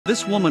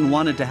This woman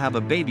wanted to have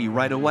a baby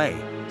right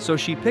away. So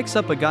she picks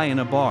up a guy in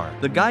a bar.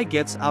 The guy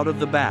gets out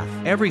of the bath.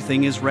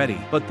 Everything is ready.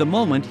 But the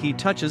moment he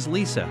touches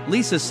Lisa,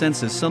 Lisa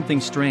senses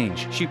something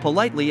strange. She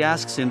politely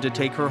asks him to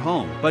take her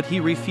home, but he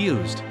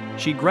refused.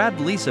 She grabbed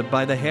Lisa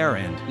by the hair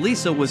and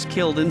Lisa was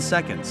killed in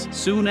seconds.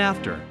 Soon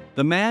after,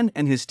 the man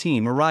and his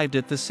team arrived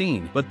at the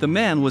scene, but the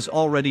man was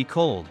already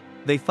cold.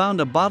 They found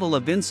a bottle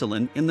of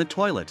insulin in the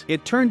toilet.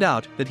 It turned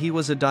out that he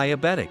was a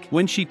diabetic.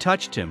 When she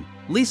touched him,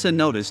 Lisa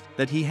noticed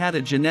that he had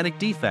a genetic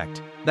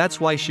defect. That's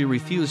why she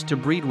refused to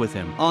breed with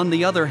him. On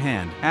the other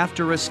hand,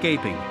 after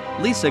escaping,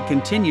 Lisa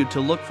continued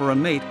to look for a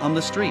mate on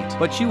the street.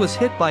 But she was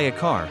hit by a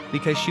car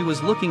because she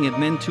was looking at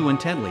men too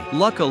intently.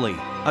 Luckily,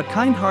 a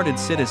kind-hearted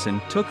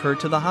citizen took her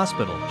to the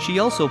hospital. She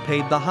also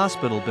paid the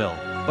hospital bill.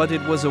 But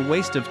it was a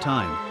waste of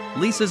time.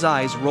 Lisa's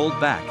eyes rolled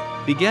back,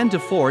 began to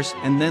force,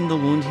 and then the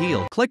wound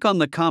healed. Click on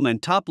the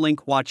comment top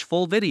link, watch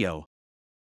full video.